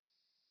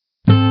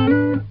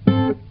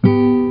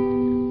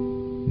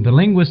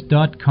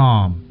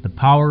TheLinguist.com, the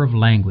power of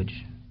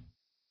language.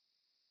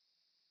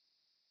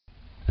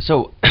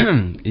 So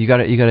you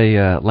got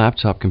a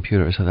laptop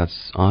computer, so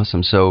that's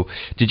awesome. So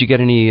did you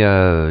get any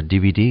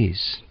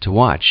DVDs to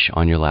watch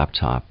on your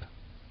laptop?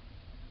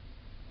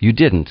 You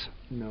didn't.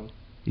 No.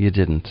 You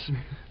didn't.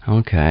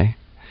 Okay.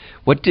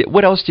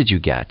 What else did you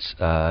get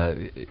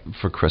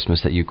for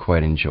Christmas that you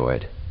quite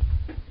enjoyed?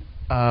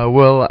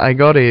 Well, I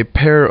got a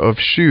pair of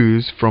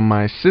shoes from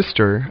my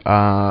sister.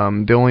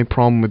 The only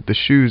problem with the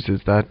shoes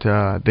is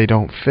that they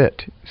don't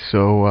fit.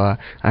 So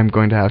I'm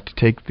going to have to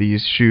take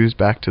these shoes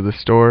back to the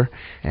store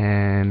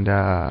and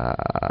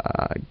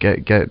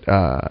get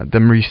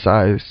them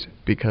resized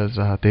because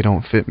they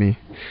don't fit me.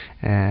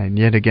 And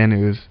yet again,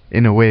 it was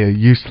in a way a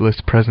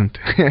useless present.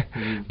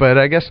 But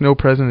I guess no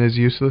present is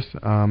useless.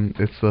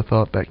 It's the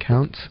thought that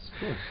counts.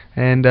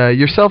 And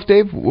yourself,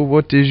 Dave,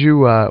 what did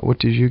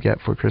you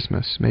get for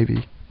Christmas?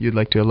 Maybe you'd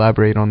like to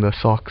elaborate on the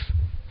socks.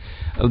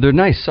 Oh, they're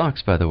nice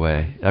socks, by the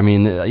way. I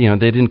mean,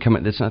 they didn't come.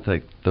 It's not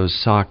like those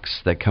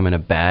socks that come in a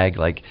bag,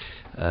 like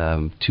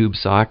tube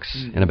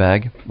socks in a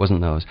bag.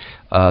 Wasn't those?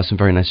 Some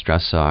very nice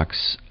dress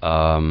socks.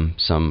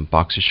 Some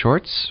boxer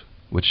shorts,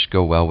 which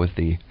go well with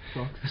the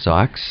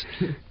socks.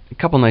 A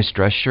couple nice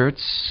dress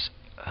shirts.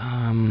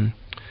 A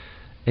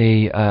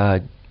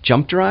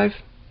jump drive.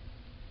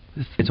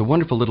 It's a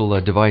wonderful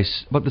little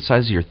device, about the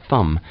size of your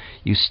thumb.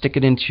 You stick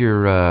it into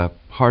your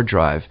hard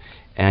drive,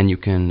 and you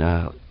can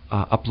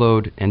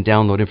upload and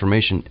download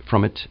information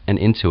from it and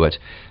into it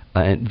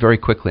and very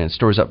quickly. And it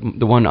stores up.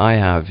 The one I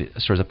have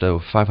stores up to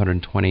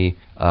 520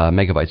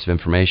 megabytes of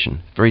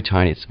information. Very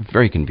tiny. It's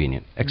very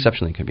convenient.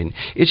 Exceptionally convenient.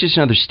 It's just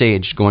another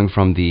stage going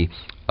from the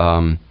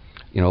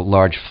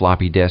large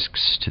floppy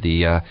disks to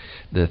the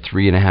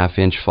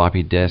 3.5-inch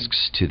floppy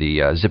disks to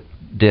the zip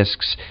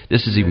disks.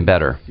 This is even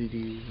better.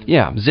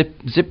 Yeah,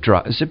 zip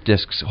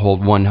disks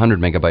hold 100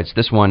 megabytes.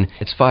 This one,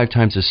 it's 5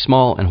 times as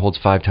small and holds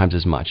 5 times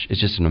as much.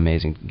 It's just an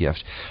amazing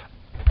gift.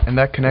 And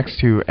that connects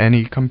to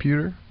any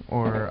computer,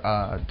 or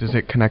does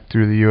it connect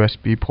through the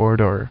USB port,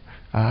 or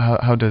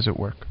how does it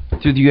work?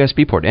 Through the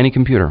USB port, any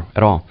computer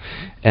at all.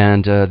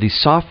 And the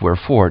software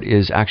for it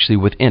is actually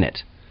within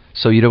it.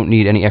 So you don't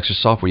need any extra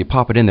software. You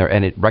pop it in there,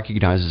 and it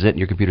recognizes it, and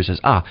your computer says,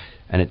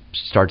 and it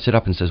starts it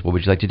up and says, what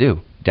would you like to do?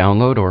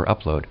 Download or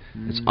upload?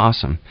 It's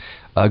awesome.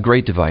 A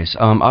great device.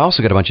 I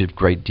also got a bunch of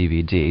great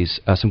DVDs,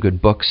 some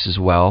good books as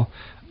well.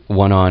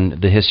 One on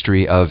the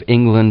history of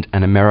England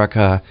and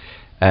America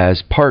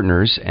as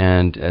partners,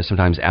 and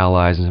sometimes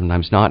allies and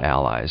sometimes not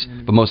allies,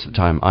 but most of the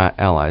time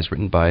allies,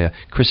 written by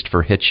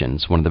Christopher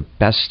Hitchens, one of the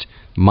best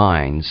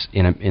minds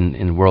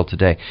in the world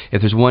today.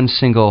 If there's one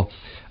single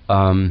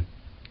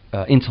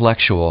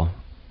intellectual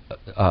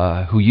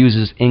who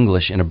uses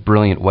English in a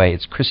brilliant way,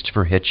 it's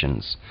Christopher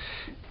Hitchens.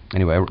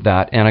 Anyway,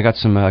 that, and I got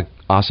some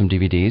awesome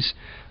DVDs.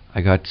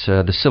 I got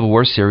the Civil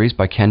War series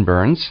by Ken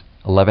Burns,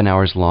 11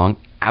 hours long,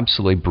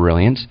 absolutely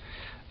brilliant.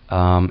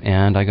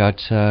 And I got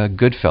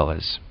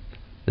Goodfellas,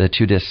 the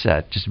 2-disc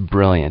set, just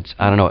brilliant.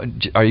 I don't know,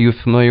 are you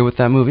familiar with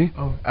that movie?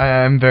 Oh,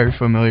 I'm very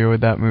familiar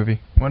with that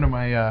movie. One of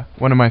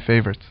my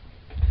favorites.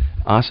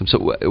 Awesome.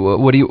 So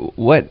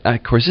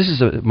of course, this is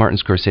a Martin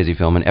Scorsese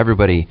film, and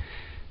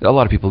a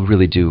lot of people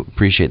really do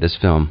appreciate this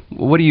film.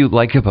 What do you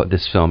like about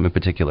this film in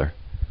particular?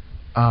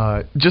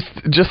 Just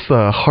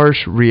the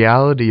harsh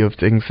reality of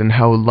things and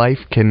how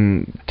life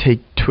can take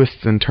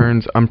twists and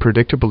turns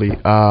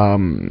unpredictably.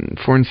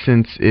 For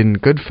instance, in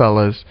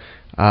Goodfellas,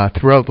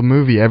 throughout the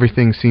movie,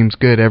 everything seems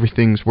good.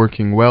 Everything's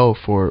working well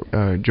for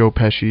Joe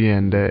Pesci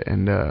and Ray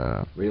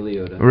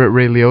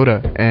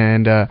Liotta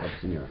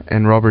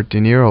and Robert De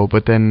Niro.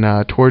 But then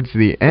towards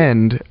the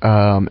end,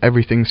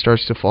 everything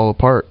starts to fall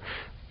apart.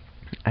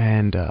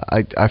 And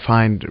I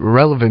find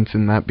relevance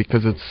in that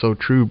because it's so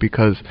true,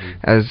 because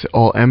as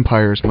all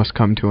empires must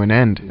come to an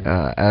end,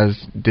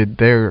 as did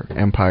their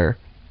empire.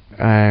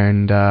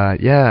 And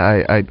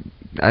I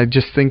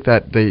just think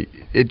that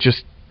it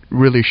just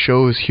really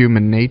shows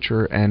human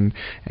nature and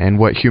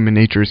what human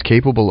nature is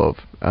capable of.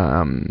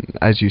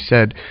 As you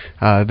said,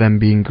 them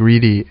being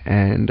greedy,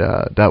 and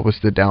that was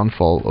the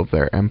downfall of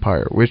their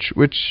empire, which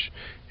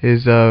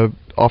is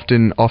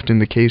often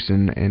the case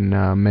in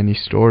many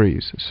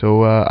stories.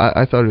 So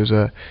I thought it was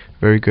a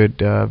very good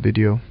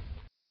video.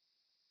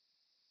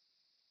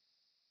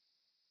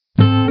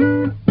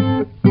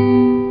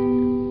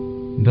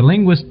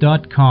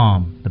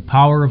 TheLinguist.com, the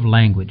power of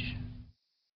language.